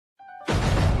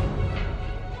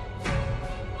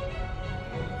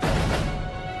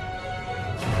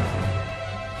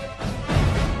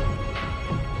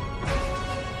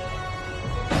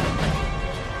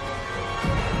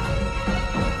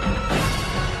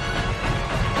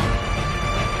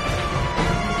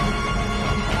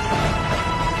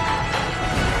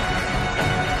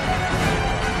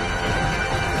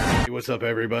What's up,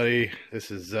 everybody? This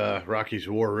is Rocky's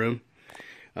War Room.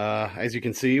 As you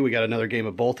can see, we got another game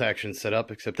of bolt action set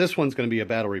up, except this one's going to be a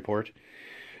battle report.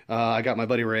 I got my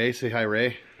buddy Ray. Say hi,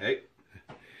 Ray. Hey.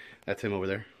 That's him over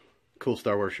there. Cool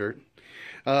Star Wars shirt.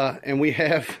 And we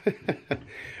have...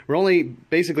 we're only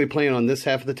basically playing on this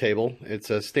half of the table. It's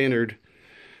a standard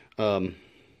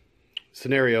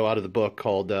scenario out of the book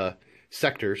called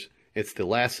Sectors. It's the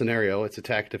last scenario. It's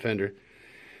attack defender.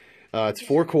 It's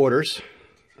 4 quarters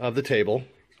of the table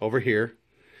over here,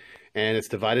 and it's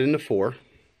divided into 4.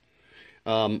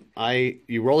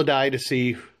 You roll a die to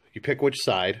see, you pick which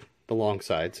side, the long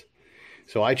sides.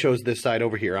 So I chose this side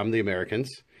over here. I'm the Americans,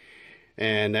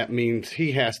 and that means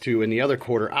he has to, in the other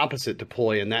quarter opposite,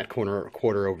 deploy in that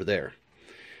quarter over there.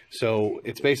 So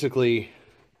it's basically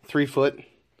 3 foot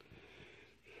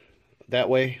that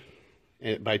way,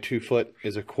 and by 2 foot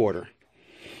is a quarter.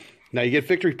 Now you get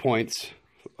victory points.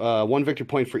 1 victory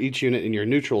point for each unit in your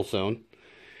neutral zone,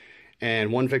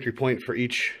 and 1 victory point for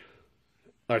each,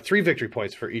 or 3 victory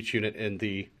points for each unit in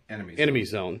the enemy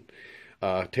zone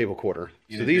table quarter.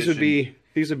 So these would be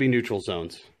neutral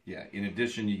zones. Yeah. In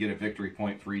addition, you get a victory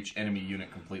point for each enemy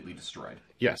unit completely destroyed.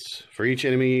 Yes, for each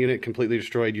enemy unit completely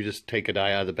destroyed, you just take a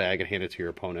die out of the bag and hand it to your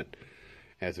opponent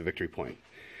as a victory point.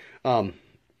 Of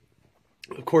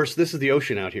course, this is the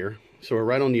ocean out here, so we're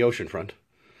right on the ocean front.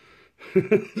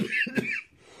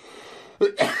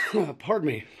 Pardon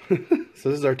me. So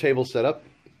this is our table setup.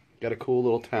 Got a cool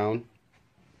little town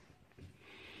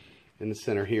in the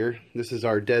center here. This is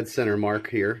our dead center mark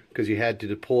here, because you had to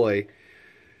deploy.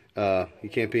 You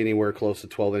can't be anywhere close to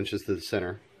 12 inches to the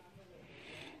center.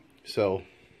 So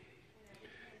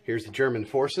here's the German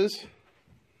forces.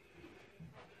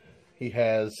 He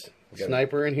has a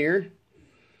sniper in here.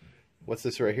 What's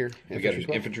this right here? We got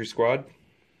an infantry squad.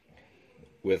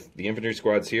 With the infantry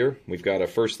squads here, we've got a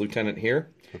first lieutenant here.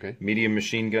 Okay. Medium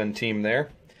machine gun team there.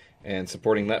 And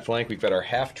supporting that flank, we've got our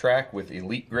half track with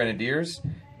elite grenadiers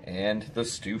and the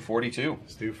Stu 42.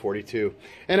 Stu 42.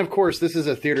 And of course, this is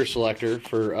a theater selector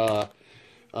for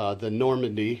the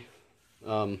Normandy,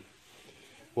 what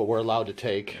we're allowed to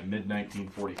take.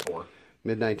 Mid-1944.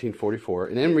 Mid-1944.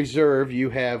 And in reserve, you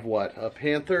have what? A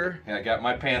Panther? Yeah, I got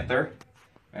my Panther.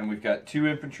 And we've got 2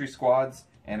 infantry squads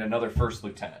and another first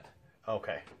lieutenant.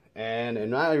 Okay. And in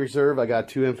my reserve, I got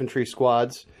 2 infantry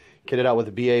squads, kitted out with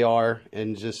a BAR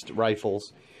and just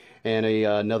rifles. And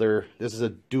another, this is a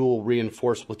dual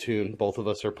reinforced platoon. Both of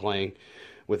us are playing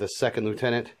with a second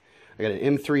lieutenant. I got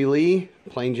an M3 Lee,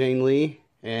 plain Jane Lee,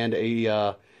 and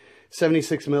a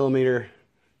 76 millimeter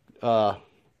Sherman,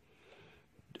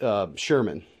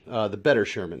 the better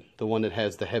Sherman, the one that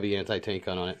has the heavy anti-tank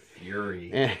gun on it. Fury.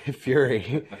 And,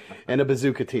 Fury. And a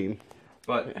bazooka team.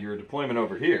 But your deployment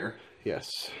over here.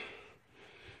 Yes.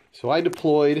 So I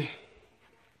deployed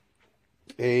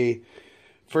a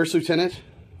first lieutenant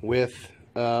with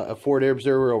a forward air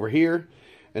observer over here,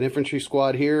 an infantry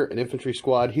squad here, an infantry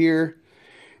squad here,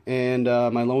 and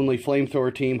my lonely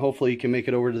flamethrower team. Hopefully he can make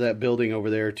it over to that building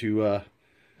over there to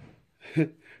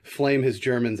flame his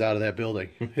Germans out of that building,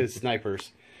 his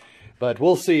snipers. But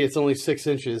we'll see. It's only 6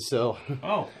 inches, so...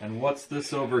 Oh, and what's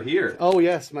this over here? Oh,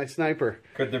 yes, my sniper.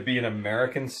 Could there be an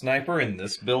American sniper in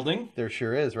this building? There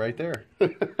sure is, right there.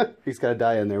 He's got a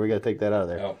die in there. We got to take that out of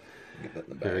there. Oh, get that in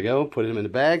the bag. There we go. Put him in the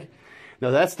bag.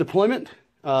 Now, that's deployment.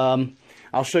 I'll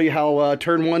show you how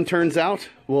turn 1 turns out.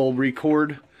 We'll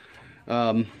record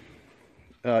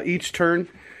each turn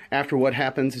after what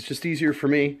happens. It's just easier for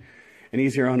me and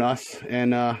easier on us.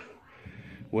 And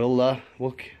we'll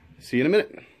see you in a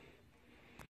minute.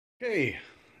 Okay,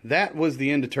 that was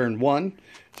the end of turn 1. So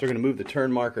we're going to move the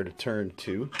turn marker to turn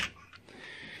 2.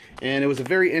 And it was a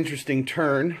very interesting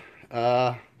turn.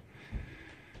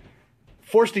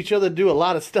 Forced each other to do a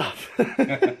lot of stuff.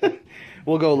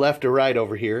 We'll go left or right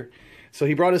over here. So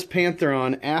he brought his Panther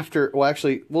on after, well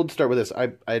actually, we'll start with this.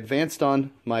 I advanced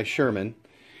on my Sherman,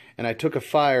 and I took a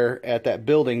fire at that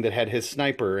building that had his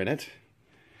sniper in it.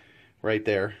 Right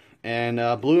there. And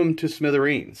blew him to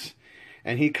smithereens.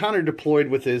 And he counter-deployed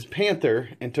with his Panther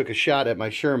and took a shot at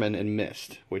my Sherman and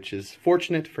missed, which is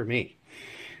fortunate for me,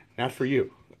 not for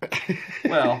you.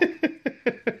 Well,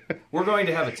 we're going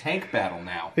to have a tank battle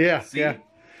now. Yeah, See? yeah.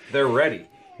 They're ready.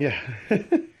 Yeah.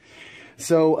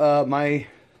 So I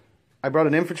brought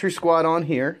an infantry squad on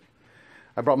here.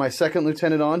 I brought my second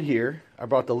lieutenant on here. I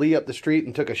brought the Lee up the street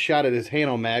and took a shot at his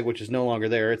Hano mag, which is no longer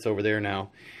there. It's over there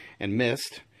now, and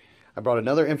missed. I brought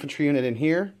another infantry unit in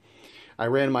here. I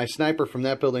ran my sniper from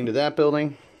that building to that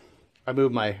building. I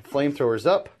moved my flamethrowers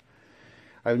up.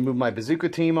 I moved my bazooka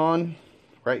team on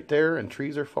right there, and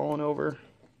trees are falling over.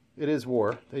 It is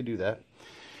war. They do that.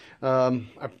 I'm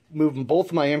moving both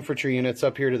of my infantry units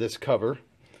up here to this cover,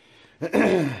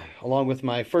 along with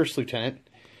my first lieutenant.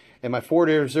 And my forward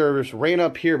air observers ran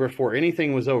up here before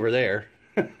anything was over there.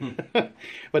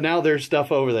 But now there's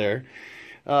stuff over there.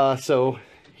 So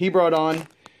he brought on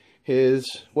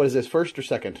his, what is this, first or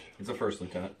second? It's a first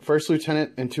lieutenant. First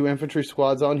lieutenant and 2 infantry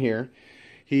squads on here.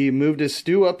 He moved his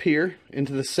stew up here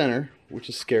into the center, which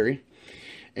is scary.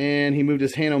 And he moved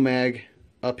his Hanomag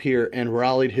up here and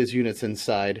rallied his units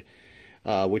inside,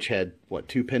 which had, what,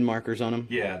 2 pin markers on them?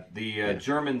 Yeah, the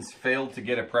Germans failed to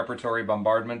get a preparatory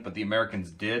bombardment, but the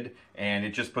Americans did, and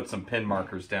it just put some pin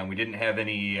markers down. We didn't have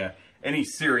any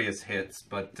serious hits,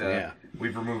 but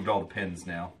we've removed all the pins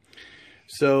now.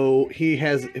 So he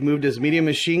has moved his medium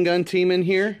machine gun team in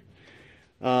here.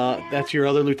 That's your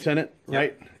other lieutenant,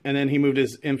 right? Yep. And then he moved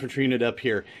his infantry unit up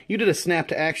here. You did a snap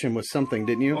to action with something,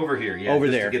 didn't you? Over here, yeah. Over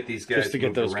just there. To get these guys just to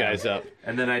get those around. guys up.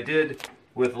 And then I did,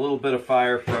 with a little bit of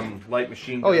fire from light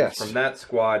machine guns from that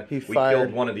squad, we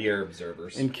killed one of the air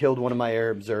observers. And killed one of my air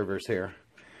observers here.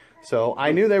 So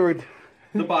I knew they were...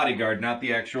 The bodyguard, not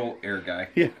the actual air guy.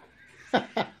 Yeah.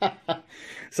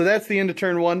 So that's the end of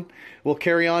turn 1. We'll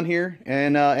carry on here,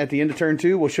 and at the end of turn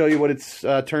 2, we'll show you what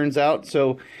it turns out.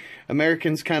 So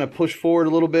Americans kind of pushed forward a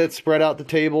little bit, spread out the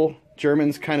table.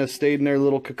 Germans kind of stayed in their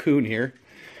little cocoon here.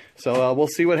 So we'll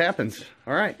see what happens.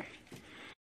 All right.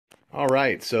 All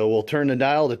right, so we'll turn the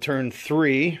dial to turn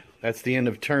 3. That's the end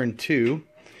of turn 2.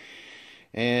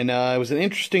 And it was an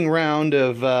interesting round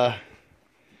of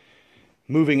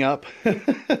moving up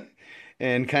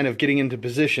and kind of getting into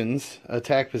positions,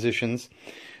 attack positions.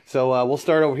 So we'll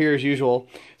start over here as usual.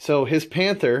 So his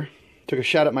Panther took a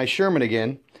shot at my Sherman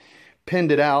again,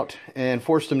 pinned it out, and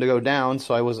forced him to go down,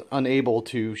 so I was unable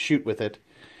to shoot with it.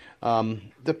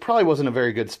 That probably wasn't a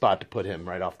very good spot to put him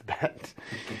right off the bat.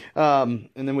 And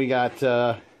then we got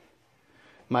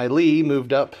my Lee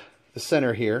moved up the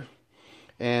center here,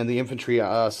 and the infantry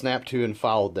snapped to and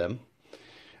followed them.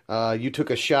 You took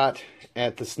a shot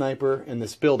at the sniper in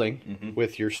this building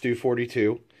with your Stu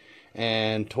 42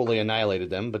 and totally annihilated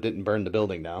them, but didn't burn the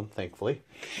building down, thankfully.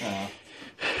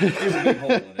 There's a big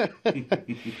hole in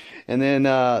it. And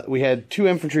then we had 2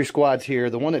 infantry squads here.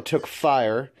 The one that took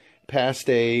fire passed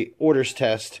a orders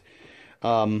test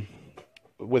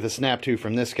with a snap to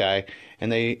from this guy,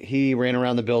 and he ran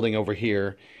around the building over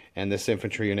here, and this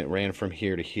infantry unit ran from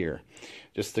here to here,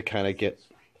 just to kind of get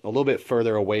a little bit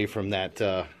further away from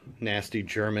that nasty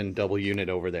German double unit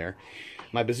over there.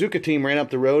 My bazooka team ran up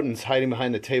the road and is hiding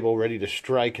behind the table ready to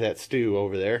strike that stew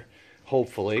over there,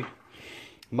 hopefully.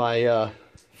 My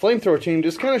flamethrower team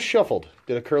just kind of shuffled,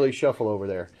 did a curly shuffle over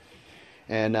there.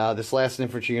 And this last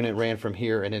infantry unit ran from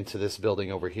here and into this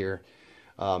building over here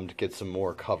to get some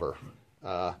more cover.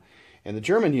 And the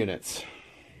German units.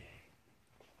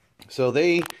 So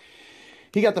he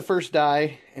got the first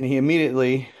die, and he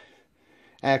immediately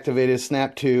activated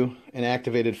snap 2 and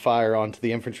activated fire onto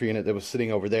the infantry unit that was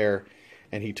sitting over there,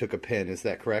 and he took a pin. Is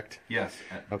that correct? Yes.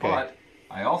 Okay. But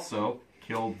I also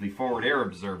killed the forward air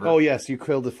observer. Oh, yes, you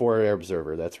killed the forward air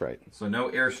observer. That's right. So no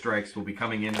airstrikes will be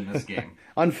coming in this game.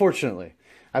 Unfortunately.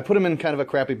 I put him in kind of a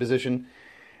crappy position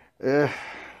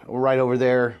right over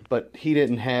there, but he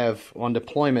didn't have, on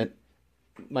deployment,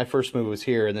 my first move was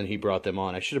here, and then he brought them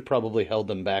on. I should have probably held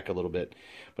them back a little bit,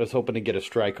 but I was hoping to get a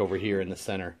strike over here in the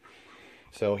center.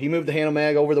 So he moved the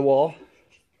Hanomag over the wall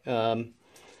and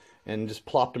just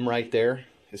plopped him right there.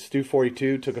 His Stu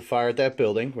 42 took a fire at that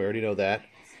building. We already know that.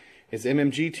 His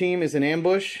MMG team is in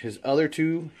ambush. His other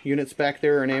 2 units back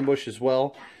there are in ambush as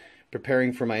well,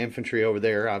 preparing for my infantry over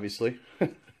there, obviously.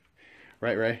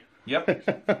 Right, Ray?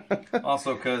 Yep.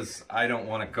 Also because I don't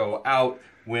want to go out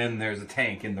when there's a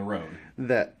tank in the road.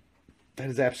 That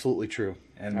is absolutely true.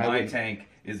 And my tank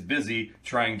is busy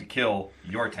trying to kill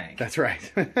your tank. That's right.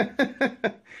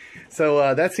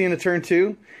 So that's the end of turn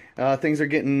 2. Things are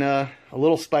getting a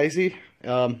little spicy.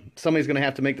 Somebody's going to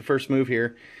have to make the first move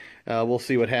here. We'll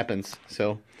see what happens.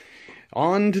 So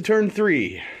on to turn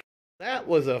 3. That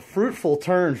was a fruitful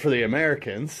turn for the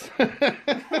Americans.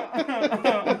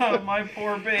 My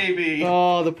poor baby.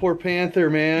 Oh, the poor Panther,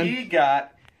 man.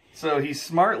 He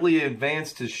smartly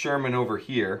advanced his Sherman over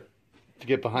here. To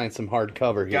get behind some hard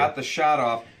cover here. Got the shot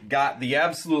off, got the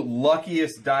absolute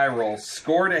luckiest die roll,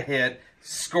 scored a hit,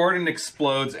 scored and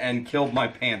explodes, and killed my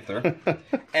Panther.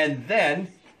 And then,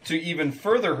 to even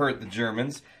further hurt the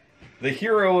Germans, the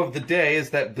hero of the day is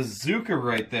that bazooka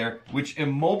right there, which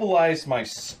immobilized my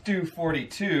Stu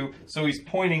 42, so he's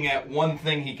pointing at one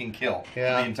thing he can kill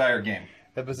the entire game.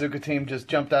 The bazooka team just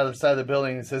jumped out of the side of the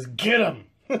building and says, "Get him!"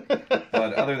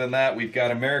 But other than that, we've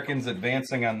got Americans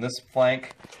advancing on this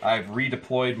flank. I've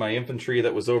redeployed my infantry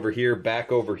that was over here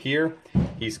back over here.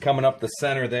 He's coming up the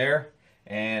center there,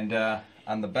 and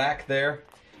on the back there,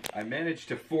 I managed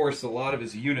to force a lot of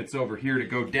his units over here to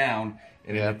go down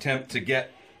in an attempt to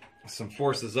get some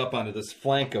forces up onto this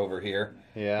flank over here.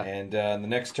 Yeah. And in the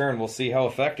next turn, we'll see how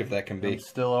effective that can be. I'm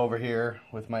still over here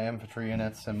with my infantry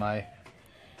units and my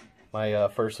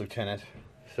first lieutenant.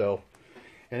 So,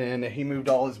 and he moved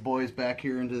all his boys back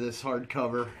here into this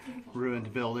hardcover,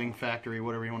 ruined building, factory,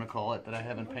 whatever you want to call it, that I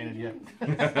haven't painted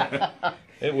yet.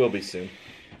 It will be soon.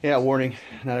 Yeah, warning,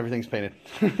 not everything's painted.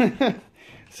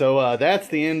 So that's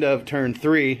the end of turn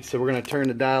 3. So we're going to turn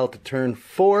the dial to turn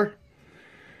 4.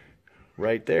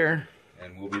 Right there.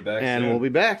 And we'll be back And soon. we'll be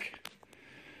back.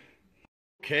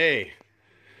 Okay.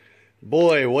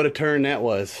 Boy, what a turn that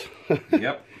was.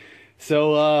 Yep.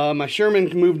 So my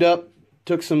Sherman moved up,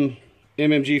 took some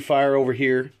MMG fire over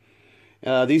here.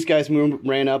 These guys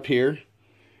ran up here.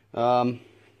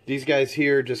 These guys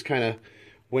here just kind of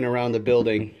went around the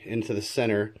building into the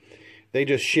center. They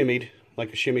just shimmied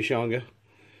like a shimmy-shonga.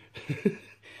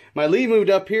 My Lee moved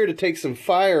up here to take some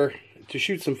fire, to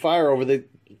shoot some fire over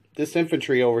this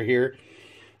infantry over here.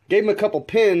 Gave him a couple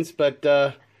pins, but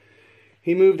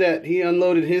he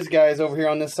unloaded his guys over here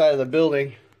on this side of the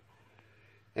building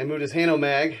and moved his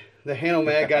Hanomag. The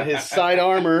Hanomag got his side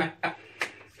armor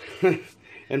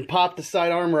and popped the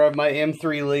side armor of my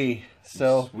M3 Lee.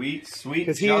 So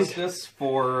sweet justice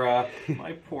for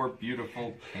my poor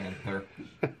beautiful Panther,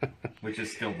 which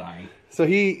is still dying. So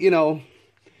he,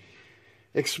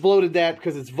 exploded that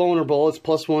because it's vulnerable. It's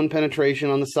 +1 penetration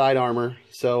on the side armor,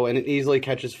 and it easily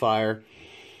catches fire.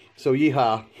 So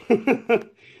yeehaw.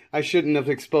 I shouldn't have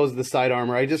exposed the side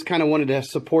armor. I just kind of wanted to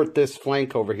support this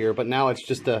flank over here, but now it's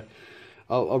just a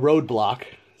roadblock.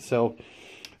 So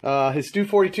his Stu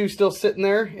 42 still sitting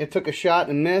there. It took a shot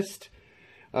and missed.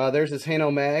 There's his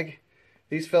Hanomag.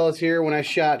 These fellas here, when I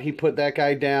shot, he put that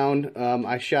guy down.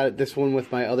 I shot at this one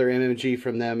with my other MMG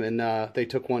from them, and they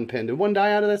took 1 pin. Did one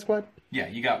die out of that squad? Yeah,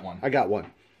 you got one. I got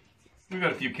one. We've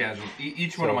got a few casualties.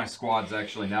 Each one of my squads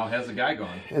actually now has a guy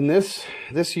gone. And this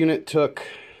unit took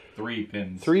 3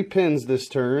 pins. 3 pins this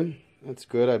turn. That's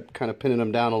good. I kind of pinned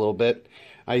them down a little bit.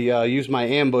 I used my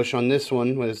ambush on this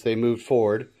one as they moved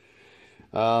forward.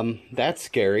 That's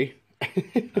scary.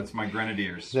 That's my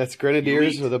Grenadiers. That's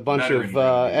Grenadiers Elite with a bunch of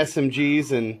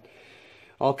SMGs and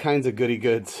all kinds of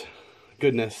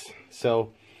goodness.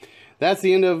 So that's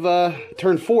the end of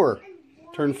turn 4.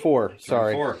 Turn 4,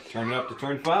 sorry. Turn 4. Turn it up to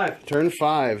turn 5. Turn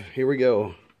 5. Here we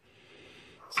go.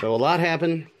 So a lot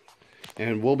happened,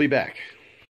 and we'll be back.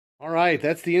 All right,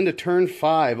 that's the end of turn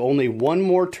 5. Only one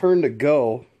more turn to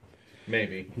go.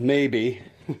 Maybe.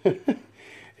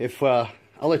 If I'll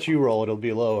let you roll, it'll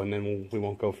be low, and then we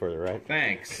won't go further, right?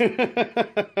 Thanks.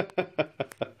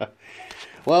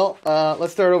 Well,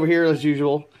 let's start over here as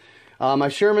usual. My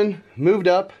Sherman moved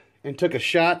up and took a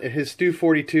shot at his Stu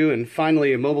 42 and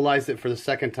finally immobilized it for the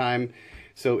second time,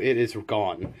 so it is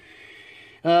gone.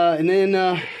 And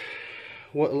then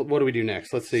what do we do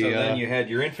next? Let's see. So then you had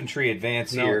your infantry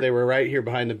advance no, here. they were right here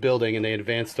behind the building, and they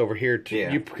advanced over here to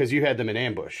because you had them in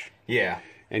ambush. Yeah.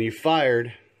 And you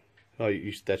fired. Oh,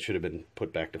 that should have been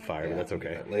put back to fire, but that's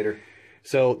okay. That later.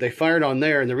 So they fired on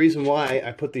there, and the reason why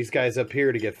I put these guys up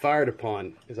here to get fired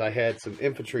upon is I had some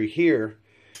infantry here.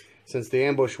 Since the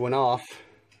ambush went off,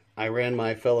 I ran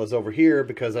my fellas over here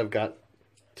because I've got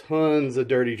tons of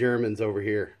dirty Germans over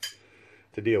here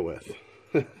to deal with.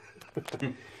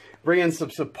 Bring in some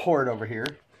support over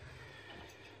here.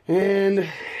 And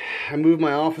I moved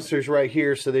my officers right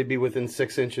here so they'd be within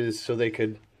 6 inches so they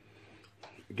could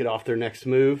get off their next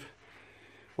move.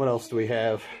 What else do we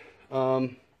have?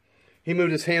 He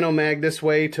moved his Hanomag this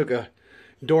way, took a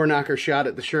door knocker shot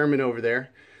at the Sherman over there.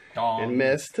 Dong. And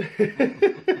missed.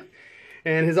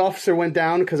 And his officer went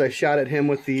down because I shot at him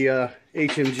with the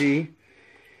HMG.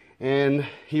 And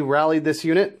he rallied this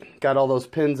unit, got all those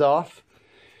pins off.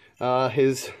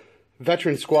 His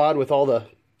veteran squad with all the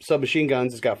submachine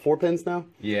guns has got 4 pins now.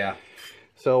 Yeah.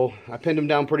 So I pinned him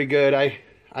down pretty good.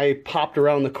 I popped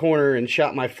around the corner and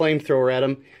shot my flamethrower at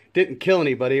him. Didn't kill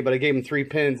anybody, but I gave him 3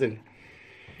 pins and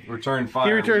returned fire.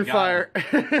 He returned fire.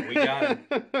 We got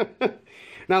him.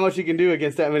 Not much you can do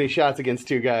against that many shots against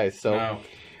 2 guys. So,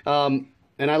 no.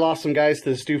 And I lost some guys to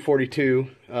the Stu 42.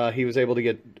 He was able to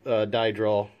get die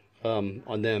draw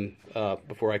on them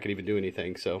before I could even do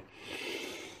anything. So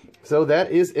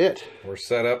that is it. We're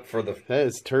set up for the that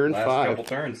is turn last 5. couple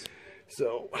turns.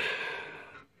 So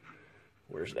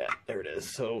where's that? There it is.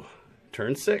 So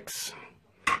turn 6.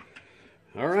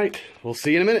 All right. We'll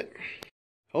see you in a minute.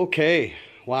 Okay.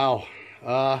 Wow.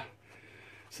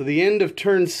 So the end of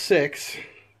turn 6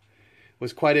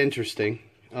 was quite interesting.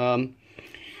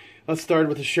 Let's start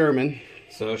with the Sherman.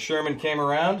 So Sherman came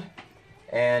around,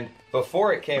 and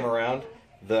before it came around,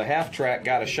 the half-track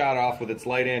got a shot off with its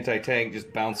light anti-tank,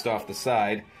 just bounced off the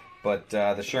side. But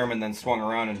the Sherman then swung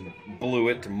around and blew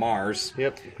it to Mars.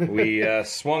 Yep. We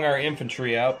swung our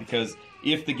infantry out because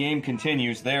if the game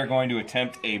continues, they are going to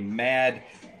attempt a mad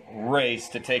race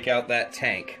to take out that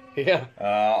tank. Yeah.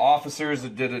 Officers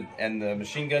did it, and the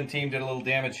machine gun team did a little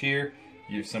damage here.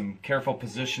 You have some careful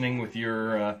positioning with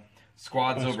your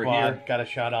squads over here. Got a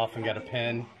shot off and got a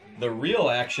pin. The real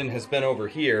action has been over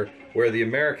here, where the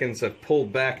Americans have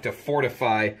pulled back to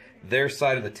fortify their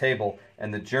side of the table,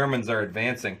 and the Germans are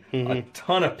advancing. A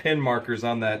ton of pin markers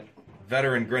on that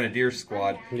veteran grenadier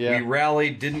squad. Yeah. We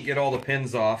rallied, didn't get all the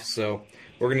pins off, so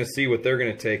we're going to see what they're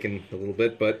going to take in a little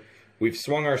bit. But we've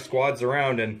swung our squads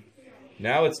around, and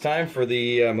now it's time for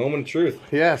the moment of truth.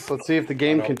 Yes, let's see if the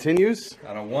game continues.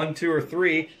 On a 1, 2, or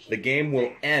 3, the game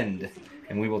will end,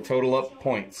 and we will total up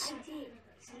points.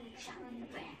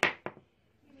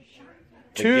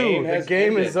 The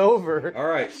game is over. All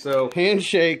right, so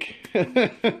Handshake.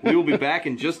 we will be back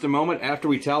in just a moment after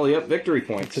we tally up victory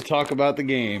points. To talk about the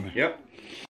game. Yep.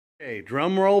 Okay,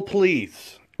 drum roll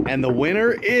please. And the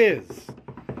winner is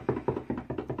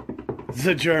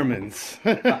the Germans.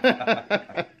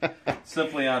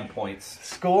 Simply on points.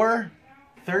 Score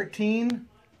 13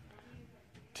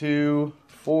 to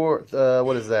 4.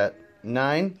 What is that?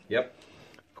 9. Yep.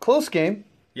 Close game.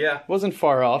 Yeah. Wasn't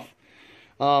far off.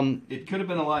 It could have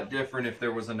been a lot different if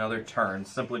there was another turn,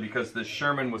 simply because the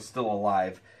Sherman was still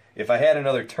alive. If I had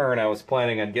another turn, I was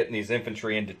planning on getting these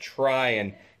infantry in to try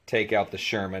and take out the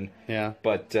Sherman. Yeah.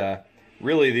 But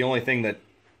really, the only thing that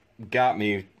got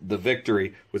me the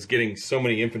victory was getting so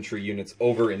many infantry units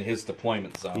over in his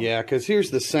deployment zone. Yeah, because here's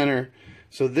the center.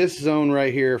 So this zone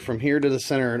right here, from here to the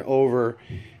center and over,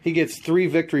 he gets 3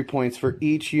 victory points for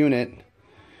each unit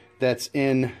that's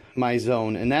in my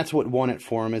zone, and that's what won it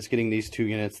for him, is getting these 2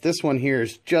 units. This one here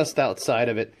is just outside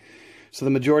of it, so the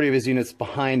majority of his units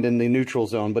behind in the neutral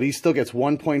zone, but he still gets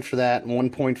 1 point for that and 1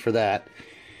 point for that.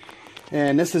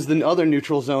 And this is the other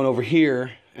neutral zone over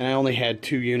here, and I only had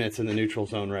 2 units in the neutral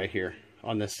zone right here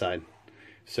on this side.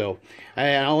 So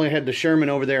I only had the Sherman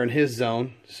over there in his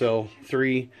zone, so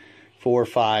 3, 4,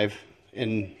 5,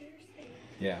 and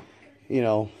yeah,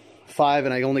 5,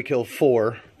 and I only killed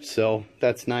 4. So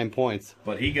that's 9 points.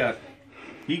 But he got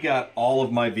all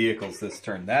of my vehicles this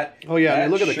turn. Oh yeah, I mean,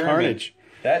 look at the carnage.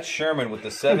 That Sherman with the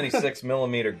 76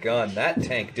 millimeter gun, that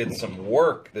tank did some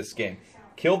work this game.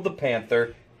 Killed the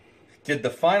Panther, did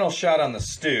the final shot on the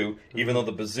Stew, even though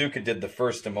the bazooka did the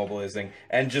first immobilizing,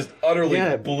 and just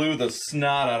utterly blew the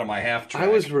snot out of my half-track. I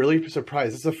was really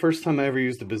surprised. This is the first time I ever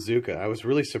used a bazooka. I was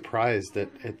really surprised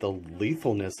at the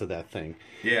lethalness of that thing.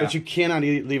 Yeah. But you cannot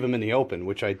leave them in the open,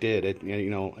 which I did.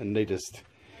 And they just,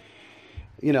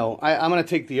 I'm going to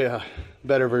take the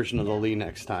better version of the Lee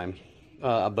next time.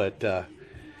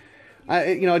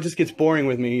 It just gets boring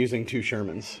with me using 2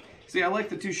 Shermans. See, I like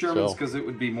the 2 Shermans because it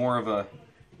would be more of a,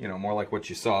 more like what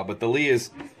you saw. But the Lee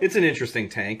it's an interesting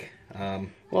tank.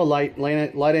 Well, light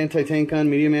anti-tank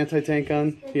gun, medium anti-tank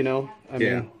gun, I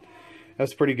mean,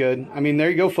 that's pretty good. I mean,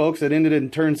 there you go, folks. It ended in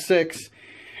turn 6.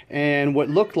 And what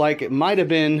looked like it might have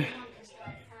been,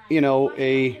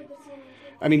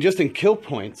 just in kill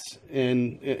points.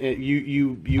 And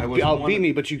you outbeat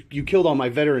me, but you killed all my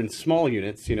veteran small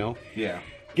units, Yeah.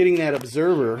 Getting that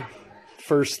observer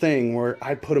first thing where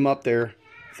I put him up there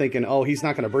thinking, oh, he's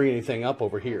not going to bring anything up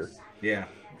over here. Yeah.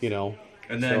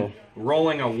 And then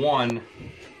rolling a 1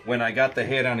 when I got the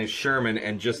hit on his Sherman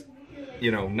and just,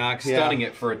 stunning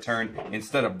it for a turn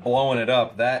instead of blowing it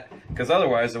up. Because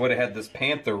otherwise I would have had this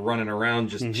Panther running around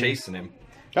just chasing him.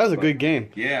 That was a good game.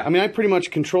 Yeah. I mean, I pretty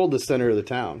much controlled the center of the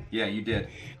town. Yeah, you did.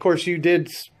 Of course, you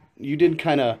did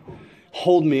kind of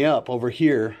hold me up over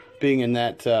here, being in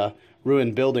that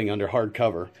ruined building under hard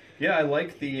cover. Yeah, I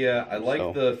like the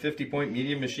the 50-point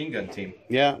medium machine gun team.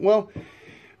 Yeah, well,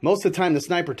 most of the time the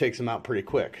sniper takes them out pretty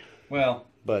quick. Well,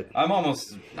 but I'm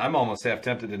almost half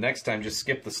tempted to next time just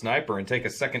skip the sniper and take a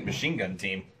second machine gun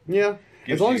team. Yeah,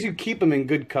 as long as you keep them in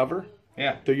good cover.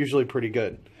 Yeah, they're usually pretty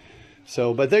good.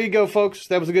 So, but there you go, folks.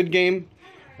 That was a good game.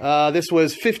 This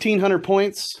was 1,500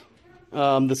 points.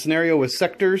 The scenario was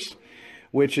sectors,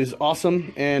 which is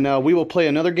awesome. And we will play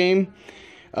another game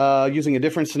using a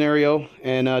different scenario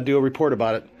and do a report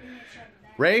about it.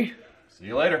 Ray? See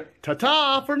you later.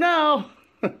 Ta-ta for now.